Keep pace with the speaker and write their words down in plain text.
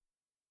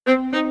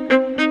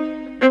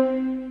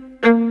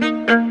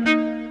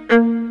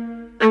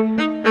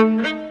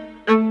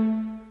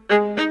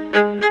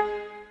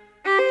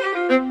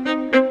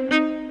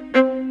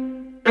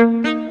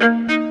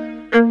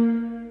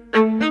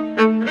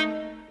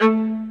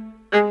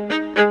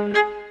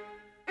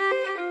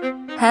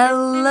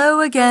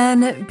Hello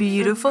again,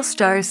 beautiful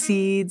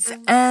starseeds,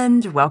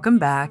 and welcome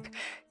back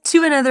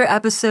to another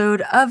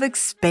episode of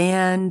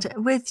Expand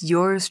with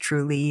yours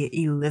truly,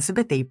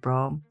 Elizabeth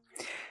April.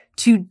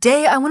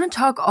 Today, I want to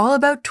talk all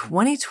about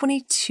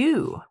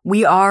 2022.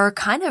 We are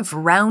kind of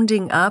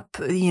rounding up,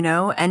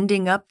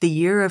 ending up the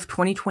year of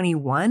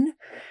 2021.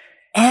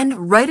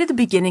 And right at the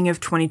beginning of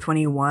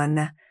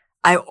 2021,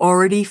 I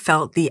already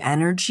felt the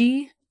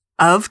energy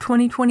of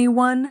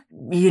 2021,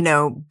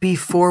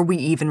 before we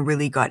even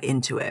really got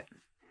into it.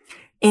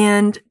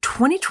 And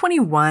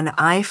 2021,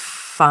 I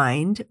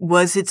find,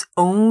 was its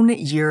own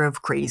year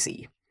of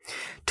crazy.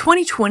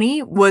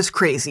 2020 was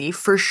crazy,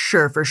 for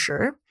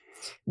sure.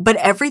 But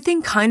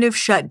everything kind of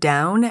shut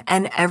down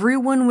and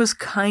everyone was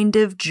kind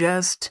of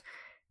just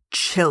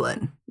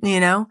chilling,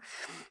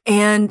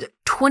 And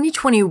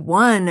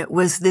 2021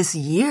 was this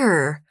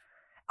year,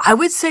 I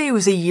would say it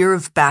was a year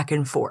of back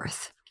and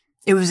forth.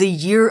 It was a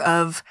year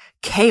of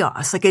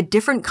chaos, like a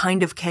different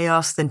kind of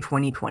chaos than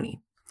 2020.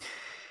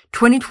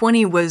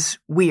 2020 was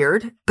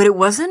weird, but it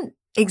wasn't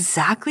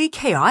exactly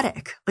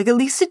chaotic. Like, at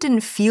least it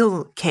didn't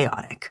feel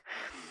chaotic.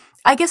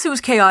 I guess it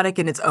was chaotic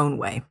in its own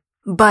way,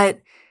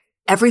 but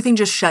everything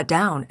just shut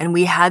down and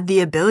we had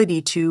the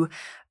ability to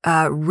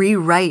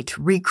rewrite,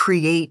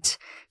 recreate,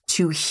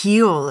 to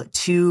heal,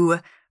 to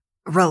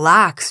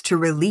relax, to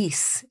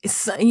release.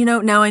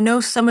 Now I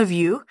know some of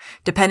you,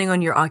 depending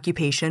on your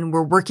occupation,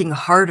 were working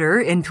harder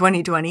in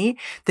 2020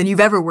 than you've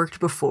ever worked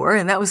before.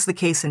 And that was the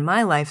case in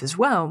my life as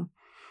well.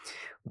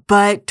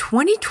 But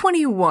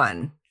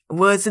 2021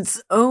 was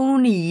its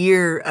own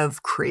year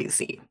of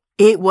crazy.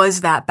 It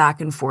was that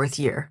back and forth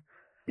year.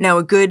 Now,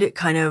 a good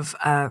kind of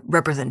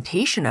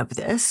representation of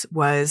this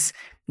was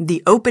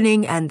the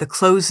opening and the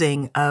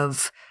closing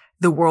of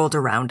the world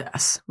around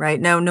us,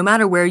 right? Now, no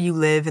matter where you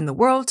live in the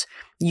world,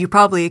 you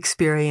probably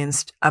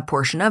experienced a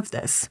portion of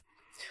this.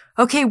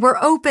 Okay, we're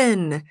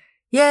open.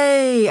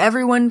 Yay,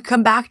 everyone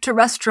come back to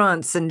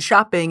restaurants and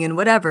shopping and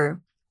whatever.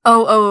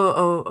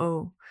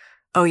 Oh,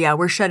 yeah,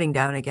 we're shutting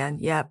down again.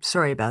 Yep,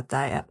 sorry about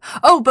that. Yep.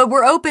 Oh, but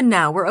we're open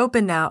now.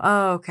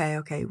 Oh,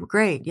 okay,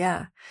 great,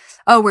 yeah.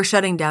 Oh, we're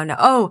shutting down now.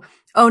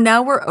 Oh,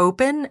 now we're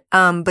open,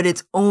 but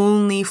it's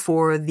only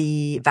for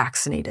the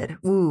vaccinated.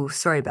 Ooh,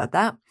 sorry about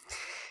that.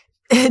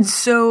 And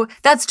so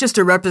that's just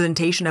a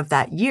representation of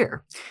that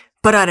year.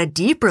 But at a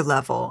deeper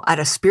level, at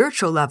a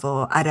spiritual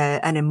level, at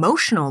an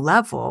emotional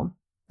level,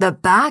 the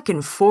back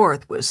and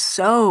forth was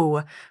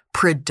so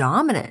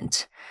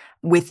predominant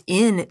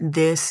within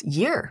this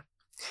year.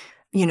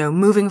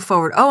 Moving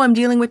forward. Oh, I'm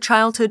dealing with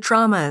childhood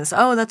traumas.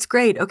 Oh, that's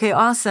great. Okay,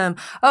 awesome.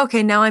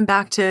 Okay, now I'm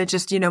back to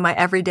just, my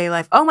everyday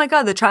life. Oh my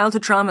God, the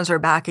childhood traumas are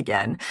back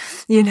again,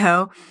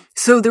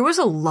 So there was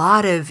a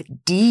lot of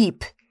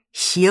deep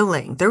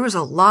healing. There was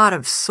a lot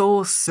of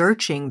soul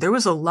searching. There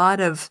was a lot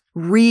of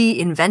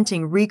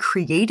reinventing,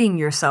 recreating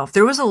yourself.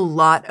 There was a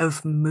lot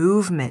of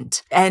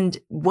movement. And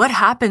what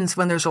happens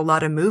when there's a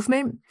lot of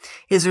movement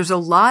is there's a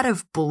lot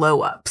of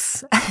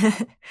blow-ups.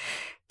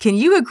 Can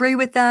you agree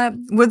with that?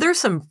 Were there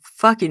some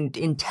fucking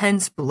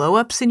intense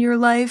blow-ups in your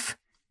life?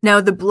 Now,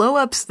 the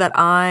blow-ups that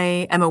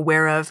I am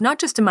aware of, not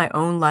just in my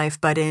own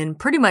life, but in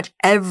pretty much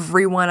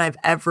everyone I've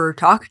ever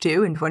talked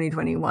to in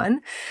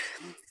 2021,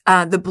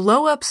 the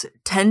blow-ups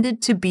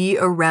tended to be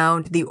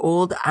around the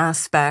old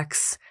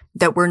aspects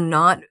that were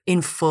not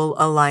in full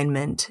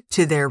alignment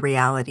to their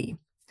reality.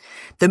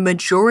 The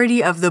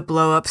majority of the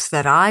blow-ups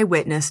that I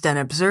witnessed and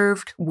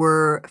observed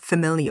were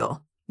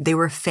familial. They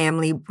were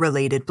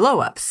family-related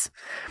blow-ups.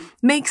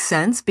 Makes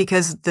sense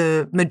because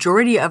the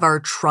majority of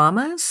our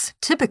traumas,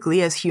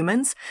 typically as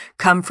humans,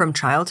 come from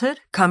childhood,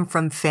 come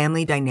from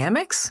family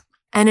dynamics.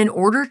 And in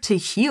order to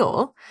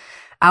heal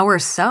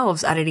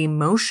ourselves at an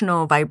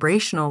emotional,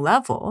 vibrational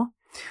level,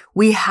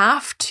 we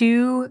have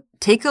to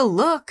take a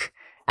look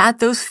at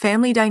those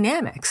family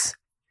dynamics.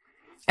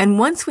 And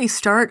once we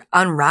start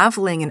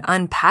unraveling and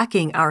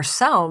unpacking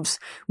ourselves,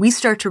 we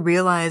start to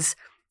realize,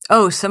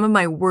 oh, some of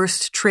my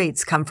worst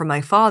traits come from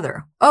my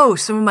father. Oh,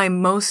 some of my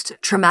most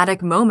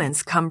traumatic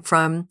moments come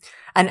from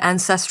an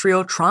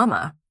ancestral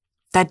trauma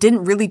that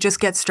didn't really just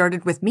get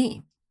started with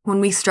me. When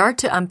we start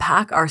to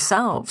unpack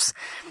ourselves,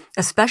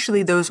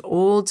 especially those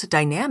old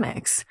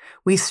dynamics,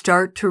 we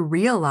start to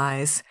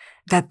realize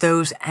that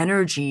those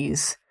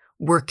energies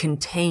were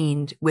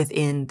contained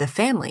within the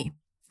family.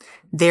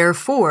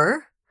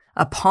 Therefore,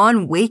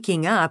 upon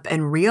waking up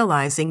and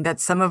realizing that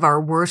some of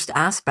our worst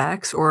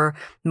aspects or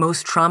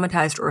most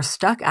traumatized or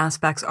stuck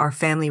aspects are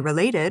family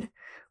related,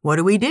 what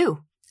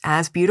do?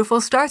 As beautiful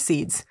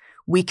starseeds,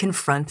 we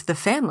confront the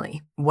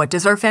family. What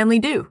does our family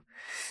do?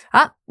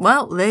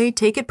 Well, they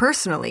take it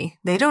personally.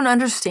 They don't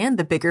understand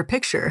the bigger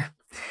picture.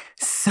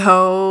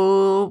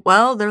 So,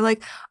 well, they're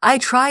like, I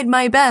tried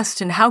my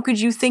best, and how could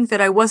you think that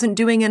I wasn't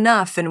doing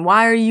enough? And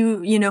why are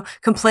you,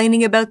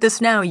 complaining about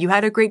this now? You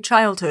had a great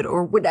childhood,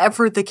 or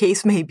whatever the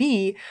case may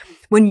be,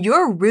 when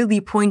you're really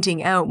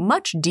pointing out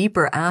much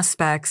deeper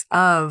aspects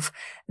of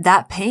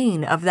that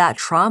pain, of that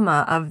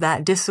trauma, of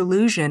that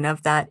disillusion,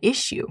 of that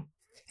issue.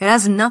 It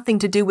has nothing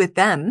to do with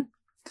them,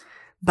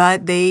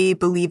 but they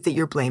believe that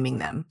you're blaming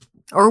them.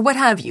 or what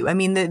have you. I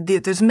mean,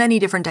 there's many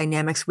different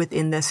dynamics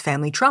within this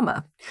family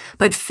trauma,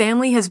 but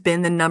family has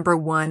been the number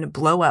one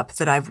blow up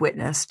that I've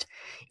witnessed.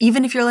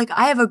 Even if you're like,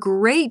 I have a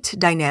great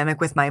dynamic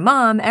with my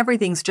mom,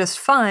 everything's just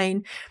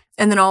fine.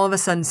 And then all of a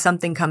sudden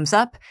something comes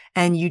up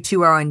and you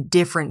two are on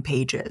different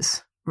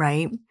pages,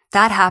 right?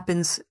 That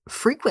happens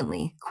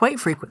frequently, quite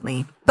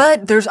frequently.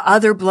 But there's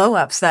other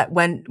blow-ups that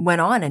went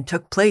on and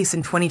took place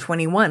in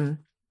 2021.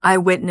 I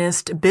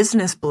witnessed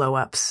business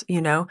blow-ups,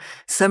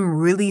 some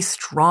really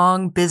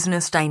strong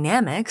business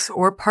dynamics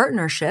or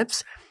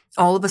partnerships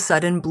all of a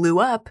sudden blew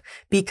up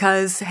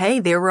because, hey,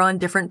 they were on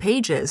different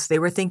pages. They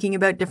were thinking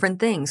about different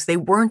things. They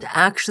weren't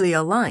actually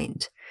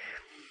aligned.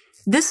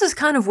 This is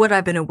kind of what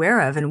I've been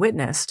aware of and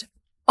witnessed.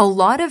 A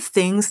lot of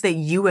things that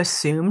you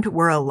assumed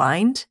were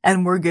aligned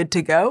and were good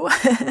to go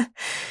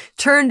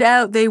turned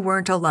out they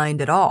weren't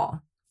aligned at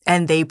all,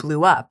 and they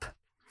blew up.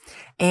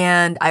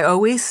 And I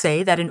always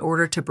say that in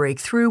order to break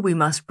through, we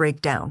must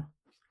break down.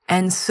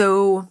 And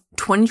so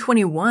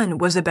 2021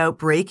 was about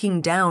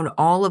breaking down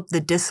all of the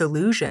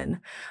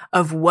disillusion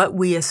of what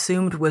we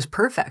assumed was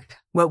perfect,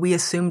 what we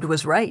assumed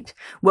was right,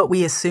 what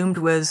we assumed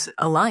was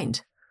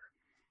aligned.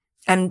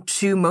 And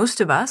to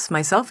most of us,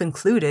 myself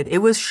included, it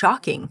was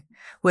shocking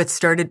what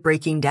started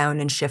breaking down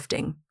and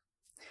shifting.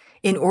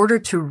 In order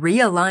to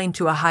realign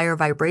to a higher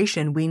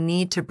vibration, we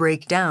need to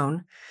break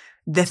down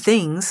the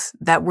things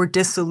that were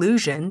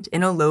disillusioned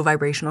in a low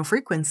vibrational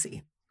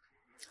frequency.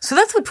 So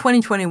that's what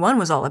 2021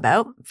 was all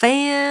about.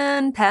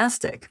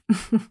 Fantastic.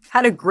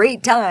 Had a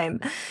great time.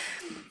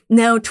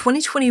 Now,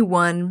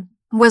 2021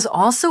 was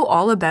also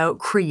all about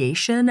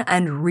creation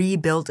and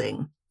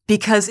rebuilding.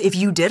 Because if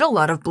you did a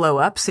lot of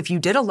blow-ups, if you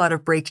did a lot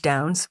of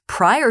breakdowns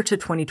prior to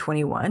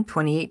 2021,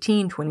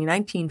 2018,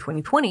 2019,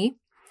 2020,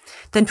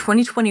 then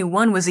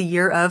 2021 was a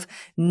year of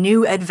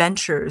new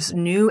adventures,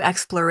 new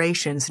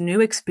explorations,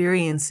 new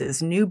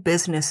experiences, new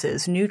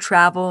businesses, new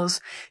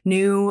travels,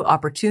 new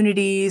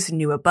opportunities,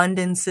 new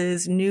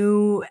abundances,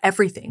 new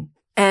everything.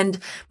 And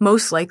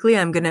most likely,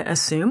 I'm going to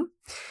assume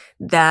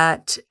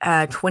that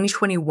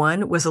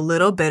 2021 was a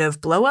little bit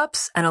of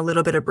blow-ups and a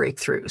little bit of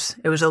breakthroughs.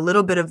 It was a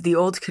little bit of the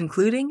old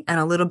concluding and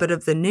a little bit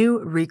of the new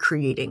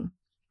recreating.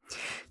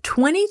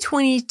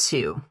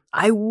 2022,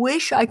 I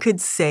wish I could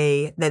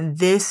say that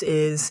this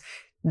is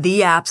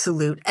the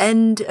absolute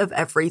end of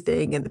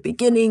everything and the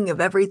beginning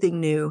of everything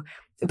new,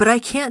 but I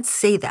can't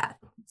say that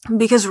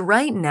because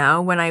right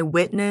now when I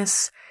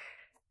witness,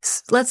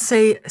 let's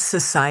say,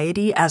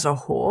 society as a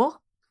whole,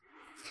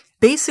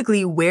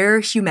 basically where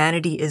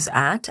humanity is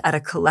at a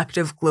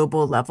collective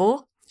global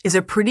level is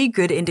a pretty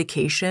good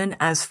indication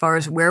as far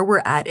as where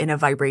we're at in a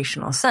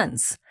vibrational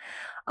sense.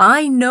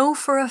 I know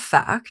for a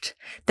fact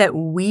that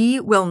we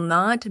will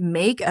not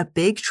make a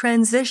big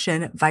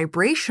transition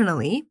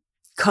vibrationally,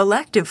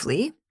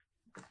 collectively,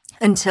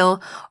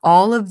 until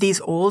all of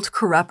these old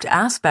corrupt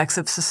aspects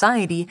of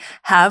society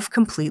have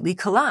completely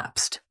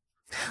collapsed.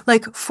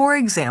 Like, for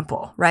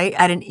example, right,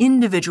 at an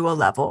individual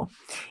level,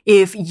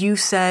 if you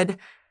said,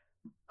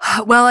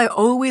 well, I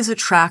always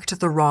attract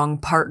the wrong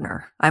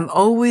partner. I'm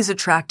always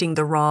attracting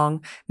the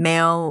wrong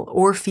male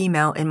or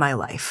female in my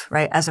life,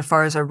 right? As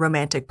far as a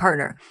romantic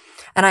partner.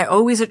 And I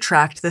always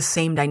attract the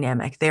same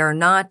dynamic. They are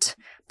not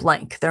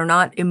blank. They're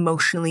not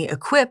emotionally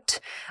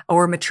equipped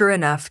or mature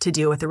enough to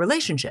deal with a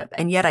relationship.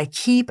 And yet I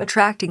keep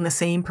attracting the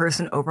same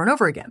person over and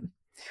over again.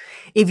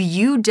 If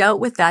you dealt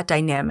with that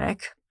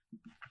dynamic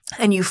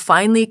and you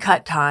finally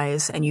cut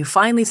ties and you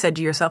finally said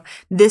to yourself,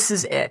 this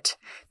is it.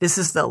 This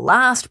is the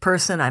last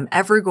person I'm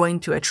ever going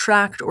to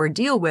attract or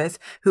deal with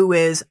who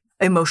is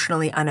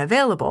emotionally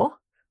unavailable,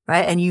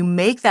 right? And you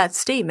make that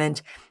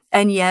statement,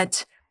 and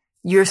yet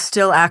you're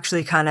still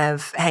actually kind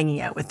of hanging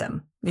out with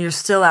them. You're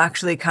still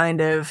actually kind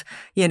of,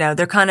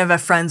 they're kind of a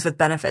friends with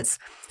benefits.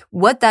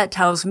 What that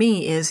tells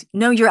me is,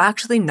 no, you're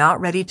actually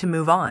not ready to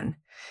move on.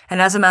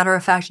 And as a matter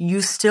of fact,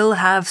 you still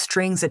have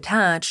strings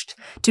attached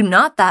to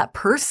not that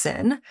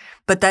person,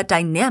 but that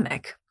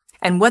dynamic.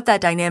 And what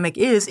that dynamic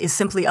is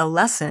simply a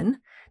lesson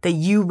that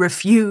you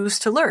refuse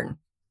to learn.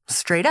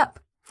 Straight up.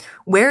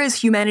 Where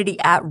is humanity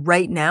at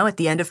right now at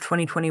the end of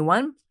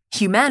 2021?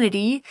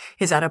 Humanity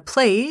is at a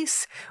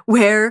place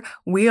where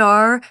we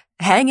are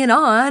hanging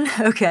on,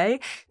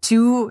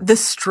 to the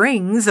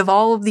strings of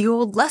all of the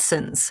old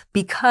lessons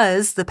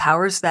because the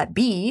powers that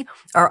be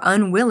are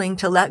unwilling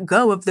to let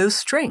go of those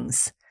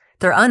strings.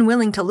 They're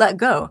unwilling to let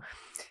go.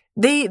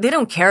 They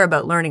don't care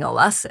about learning a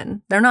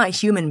lesson. They're not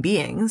human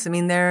beings. I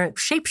mean, they're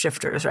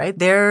shapeshifters, right?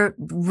 They're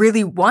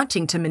really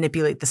wanting to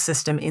manipulate the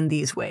system in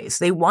these ways.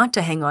 They want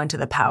to hang on to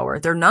the power.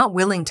 They're not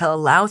willing to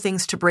allow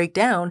things to break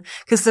down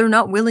because they're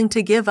not willing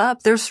to give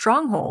up their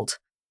stronghold.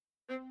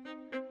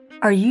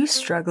 Are you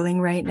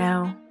struggling right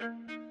now?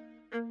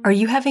 Are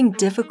you having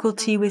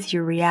difficulty with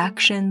your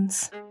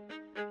reactions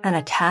and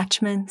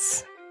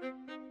attachments,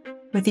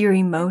 with your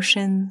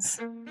emotions,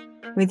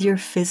 with your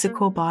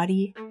physical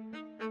body?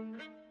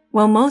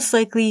 Well, most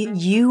likely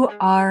you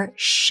are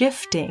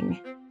shifting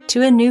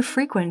to a new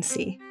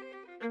frequency.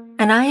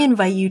 And I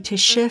invite you to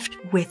shift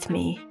with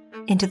me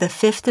into the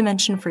 5th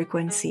dimension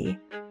frequency,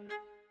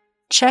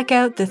 check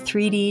out the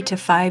 3D to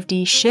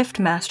 5D Shift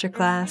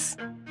Masterclass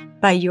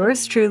by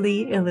yours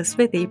truly,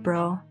 Elizabeth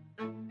April.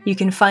 You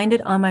can find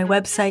it on my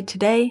website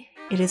today.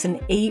 It is an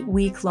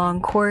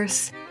 8-week-long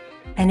course,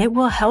 and it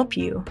will help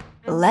you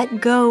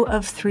let go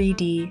of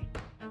 3D.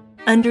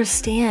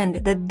 Understand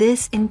that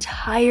this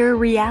entire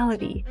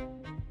reality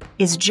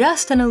is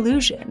just an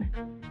illusion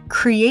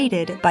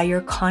created by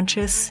your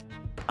conscious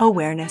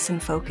awareness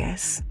and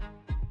focus.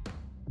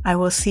 I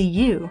will see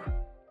you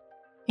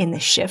in the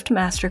Shift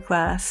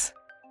Masterclass,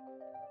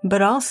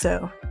 but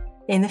also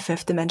in the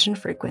 5th dimension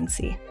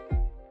frequency.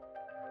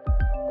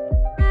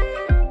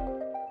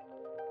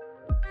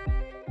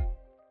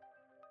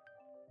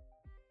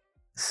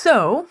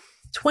 So,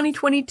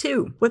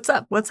 2022, what's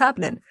up? What's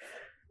happening?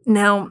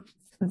 Now,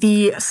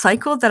 the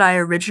cycle that I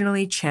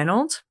originally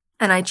channeled,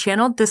 and I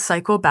channeled this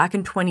cycle back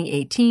in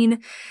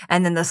 2018,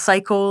 and then the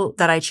cycle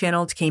that I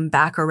channeled came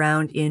back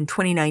around in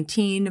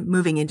 2019,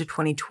 moving into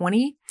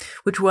 2020,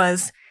 which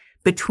was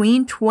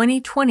between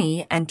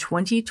 2020 and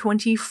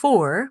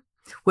 2024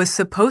 was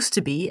supposed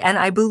to be, and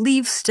I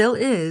believe still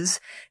is,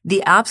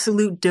 the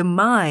absolute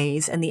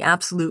demise and the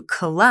absolute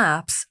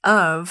collapse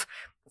of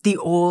the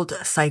old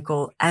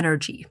cycle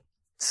energy.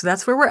 So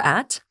that's where we're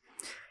at.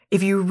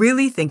 If you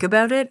really think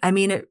about it, I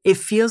mean, it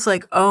feels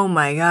like, oh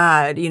my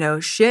God,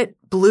 shit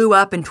blew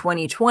up in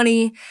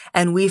 2020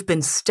 and we've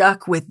been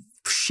stuck with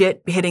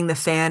shit hitting the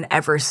fan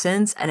ever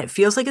since. And it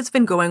feels like it's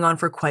been going on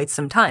for quite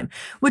some time,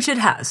 which it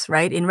has,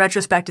 right? In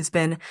retrospect, it's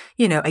been,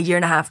 a year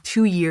and a half,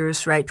 2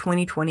 years, right?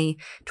 2020,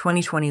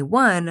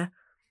 2021.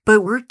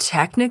 But we're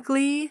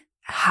technically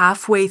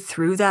halfway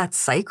through that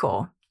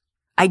cycle.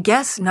 I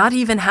guess not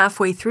even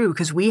halfway through,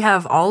 because we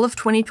have all of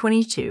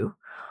 2022,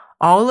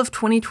 all of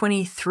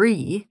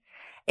 2023,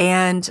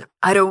 and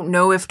I don't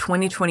know if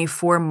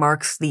 2024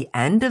 marks the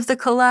end of the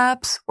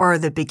collapse or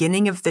the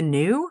beginning of the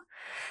new.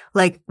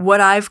 Like,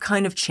 what I've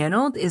kind of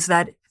channeled is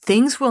that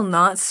things will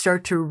not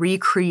start to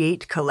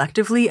recreate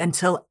collectively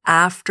until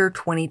after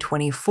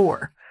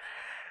 2024,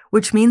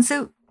 which means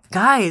that,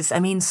 guys,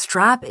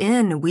 strap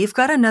in. We've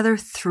got another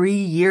 3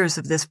 years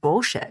of this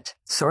bullshit.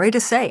 Sorry to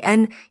say.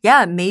 And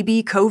yeah,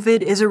 maybe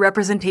COVID is a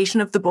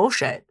representation of the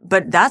bullshit,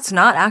 but that's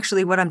not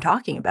actually what I'm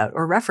talking about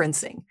or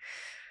referencing.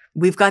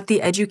 We've got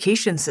the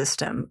education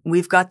system.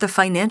 We've got the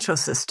financial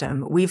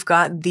system. We've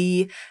got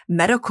the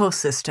medical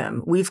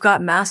system. We've got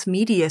mass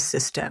media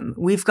system.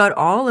 We've got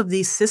all of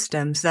these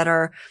systems that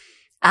are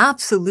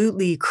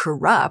absolutely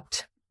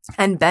corrupt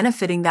and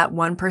benefiting that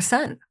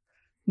 1%.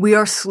 We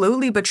are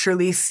slowly but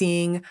surely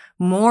seeing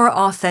more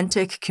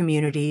authentic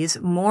communities,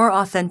 more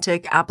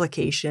authentic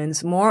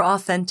applications, more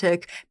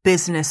authentic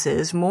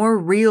businesses, more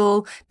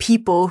real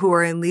people who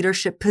are in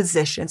leadership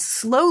positions.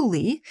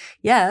 Slowly,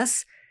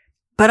 yes.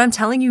 But I'm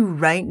telling you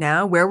right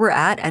now, where we're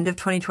at, end of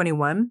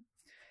 2021,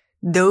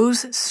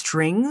 those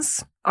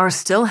strings are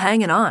still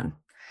hanging on.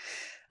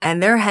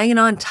 And they're hanging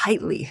on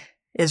tightly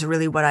is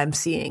really what I'm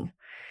seeing.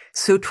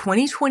 So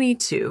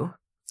 2022,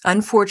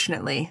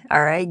 unfortunately,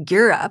 all right,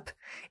 gear up.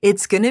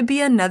 It's going to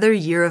be another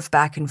year of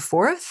back and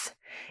forth.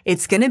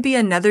 It's going to be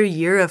another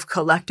year of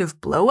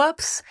collective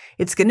blow-ups.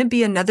 It's going to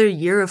be another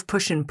year of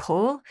push and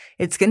pull.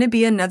 It's going to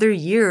be another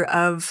year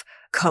of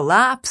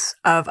collapse,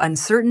 of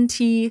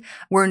uncertainty.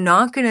 We're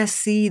not going to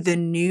see the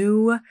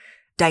new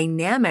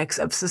dynamics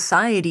of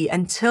society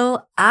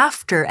until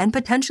after, and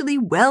potentially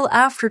well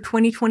after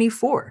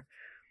 2024.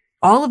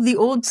 All of the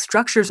old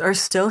structures are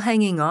still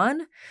hanging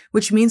on,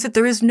 which means that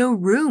there is no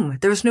room,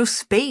 there's no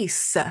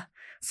space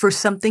for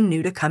something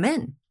new to come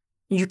in.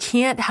 You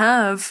can't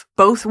have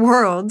both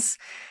worlds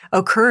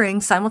occurring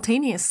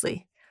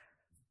simultaneously.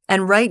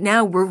 And right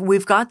now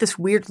we've got this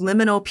weird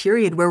liminal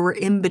period where we're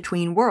in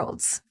between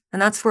worlds.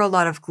 And that's where a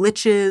lot of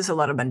glitches, a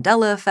lot of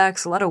Mandela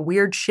effects, a lot of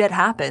weird shit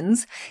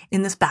happens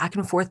in this back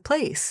and forth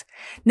place.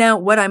 Now,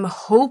 what I'm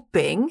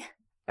hoping,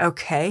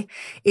 okay,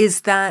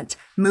 is that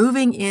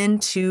moving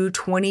into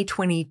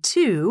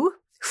 2022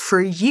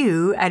 for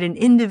you at an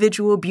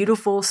individual,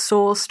 beautiful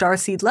soul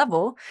starseed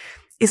level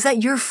is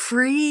that you're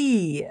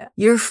free.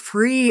 You're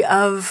free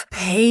of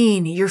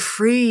pain. You're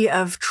free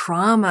of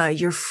trauma.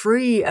 You're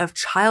free of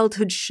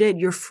childhood shit.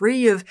 You're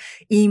free of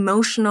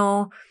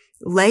emotional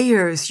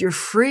layers. You're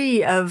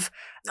free of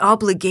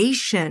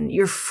obligation.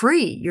 You're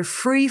free. You're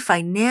free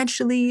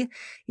financially.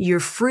 You're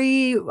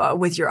free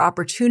with your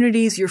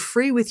opportunities. You're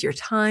free with your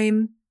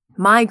time.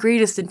 My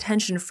greatest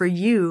intention for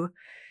you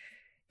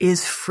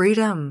is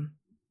freedom.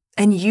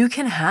 And you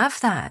can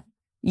have that.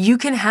 You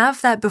can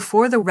have that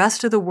before the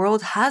rest of the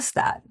world has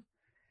that.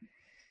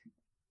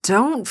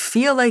 Don't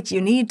feel like you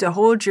need to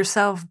hold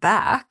yourself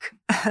back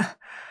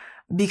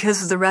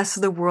because the rest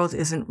of the world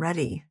isn't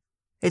ready.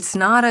 It's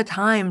not a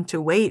time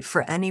to wait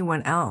for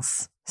anyone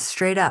else.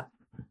 Straight up.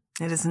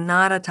 It is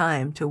not a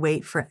time to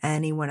wait for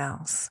anyone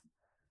else.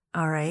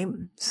 All right.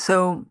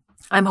 So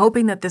I'm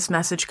hoping that this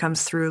message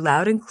comes through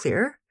loud and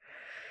clear.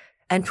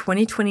 And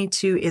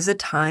 2022 is a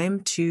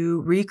time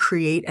to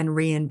recreate and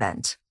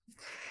reinvent.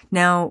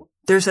 Now,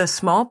 there's a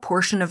small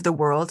portion of the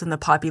world and the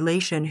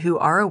population who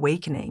are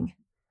awakening.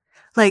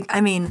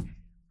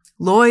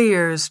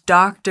 Lawyers,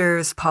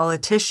 doctors,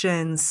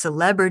 politicians,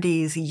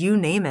 celebrities, you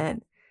name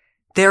it.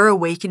 Their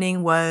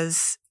awakening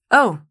was,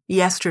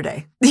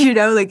 yesterday.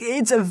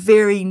 It's a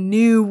very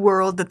new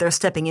world that they're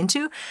stepping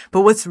into.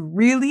 But what's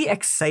really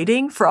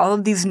exciting for all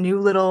of these new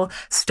little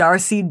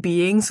starseed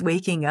beings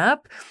waking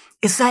up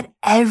is that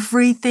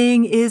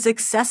everything is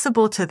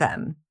accessible to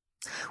them.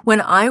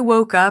 When I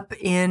woke up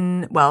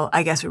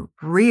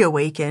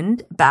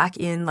reawakened back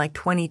in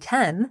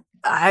 2010,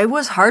 I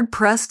was hard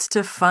pressed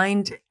to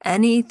find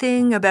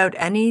anything about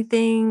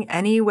anything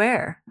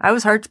anywhere. I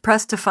was hard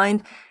pressed to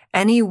find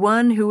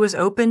anyone who was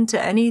open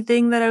to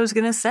anything that I was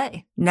going to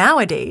say.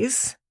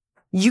 Nowadays,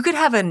 you could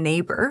have a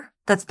neighbor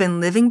that's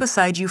been living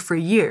beside you for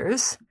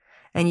years,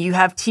 and you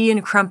have tea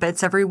and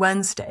crumpets every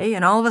Wednesday,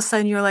 and all of a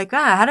sudden you're like,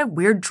 I had a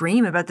weird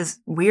dream about this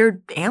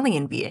weird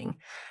alien being. And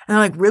they're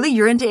like, really?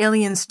 You're into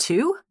aliens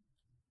too?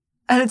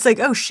 And it's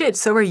like, oh shit,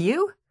 so are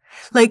you?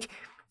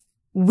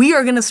 We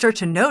are going to start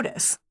to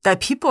notice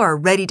that people are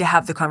ready to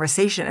have the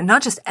conversation, and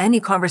not just any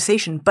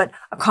conversation, but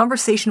a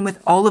conversation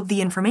with all of the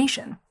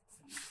information.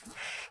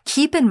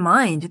 Keep in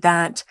mind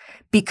that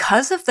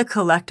because of the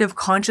collective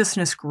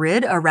consciousness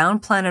grid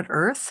around planet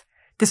Earth,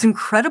 this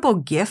incredible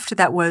gift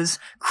that was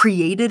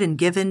created and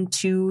given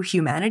to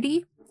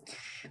humanity,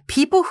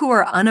 people who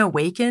are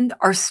unawakened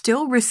are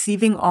still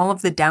receiving all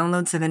of the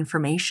downloads of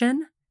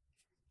information.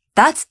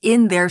 That's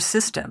in their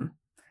system.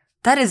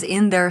 That is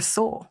in their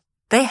soul.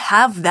 They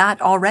have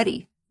that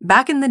already.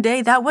 Back in the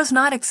day, that was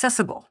not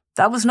accessible.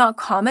 That was not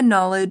common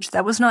knowledge.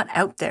 That was not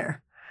out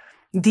there.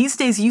 These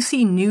days, you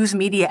see news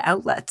media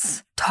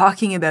outlets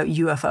talking about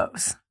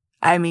UFOs.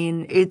 I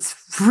mean, it's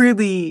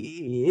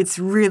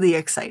really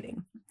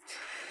exciting.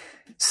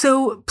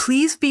 So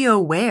please be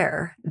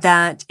aware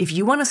that if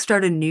you want to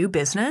start a new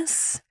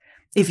business,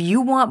 if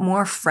you want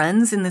more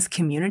friends in this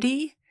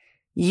community,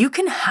 you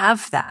can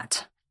have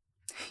that.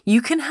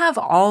 You can have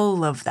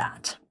all of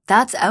that.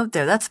 That's out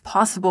there. That's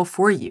possible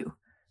for you.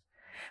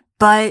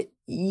 But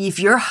if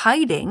you're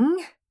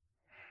hiding,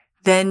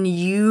 then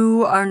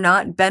you are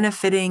not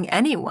benefiting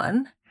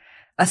anyone,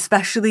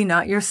 especially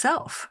not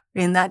yourself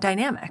in that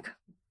dynamic.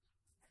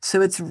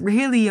 So it's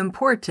really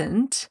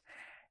important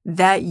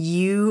that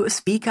you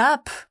speak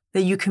up,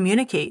 that you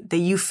communicate, that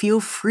you feel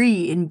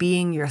free in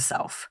being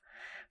yourself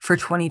for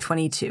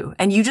 2022.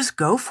 And you just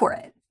go for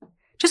it.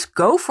 Just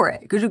go for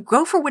it.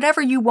 Go for whatever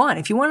you want.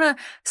 If you want to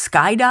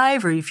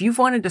skydive, or if you've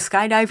wanted to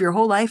skydive your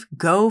whole life,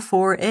 go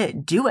for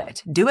it. Do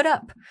it. Do it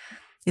up.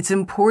 It's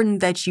important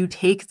that you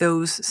take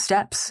those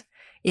steps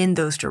in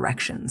those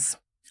directions.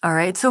 All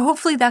right. So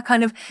hopefully that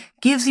kind of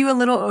gives you a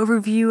little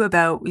overview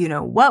about,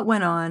 what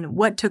went on,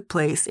 what took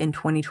place in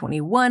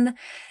 2021,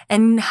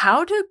 and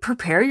how to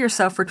prepare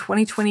yourself for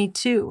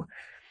 2022.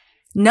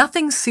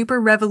 Nothing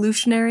super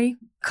revolutionary,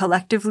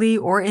 collectively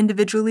or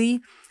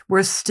individually.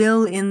 We're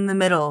still in the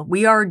middle.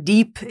 We are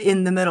deep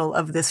in the middle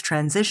of this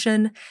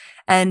transition,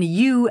 and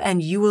you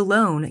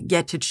alone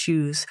get to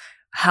choose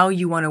how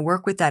you want to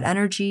work with that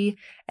energy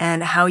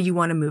and how you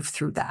want to move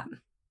through that.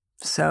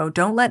 So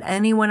don't let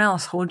anyone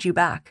else hold you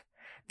back.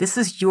 This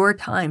is your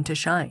time to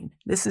shine.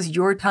 This is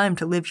your time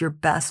to live your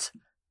best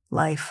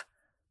life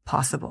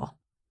possible.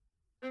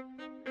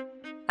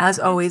 As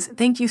always,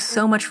 thank you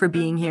so much for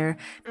being here.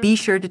 Be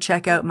sure to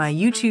check out my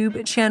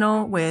YouTube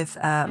channel with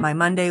my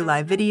Monday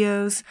live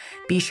videos.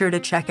 Be sure to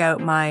check out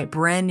my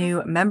brand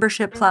new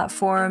membership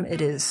platform.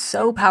 It is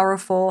so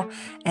powerful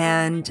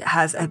and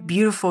has a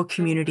beautiful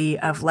community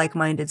of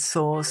like-minded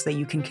souls that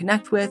you can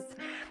connect with.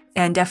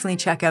 And definitely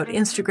check out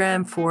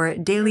Instagram for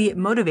daily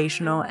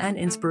motivational and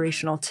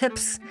inspirational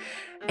tips.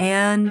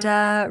 And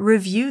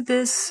review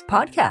this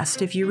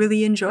podcast if you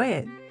really enjoy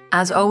it.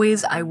 As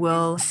always, I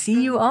will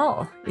see you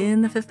all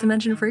in the fifth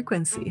dimension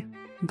frequency.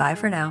 Bye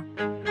for now.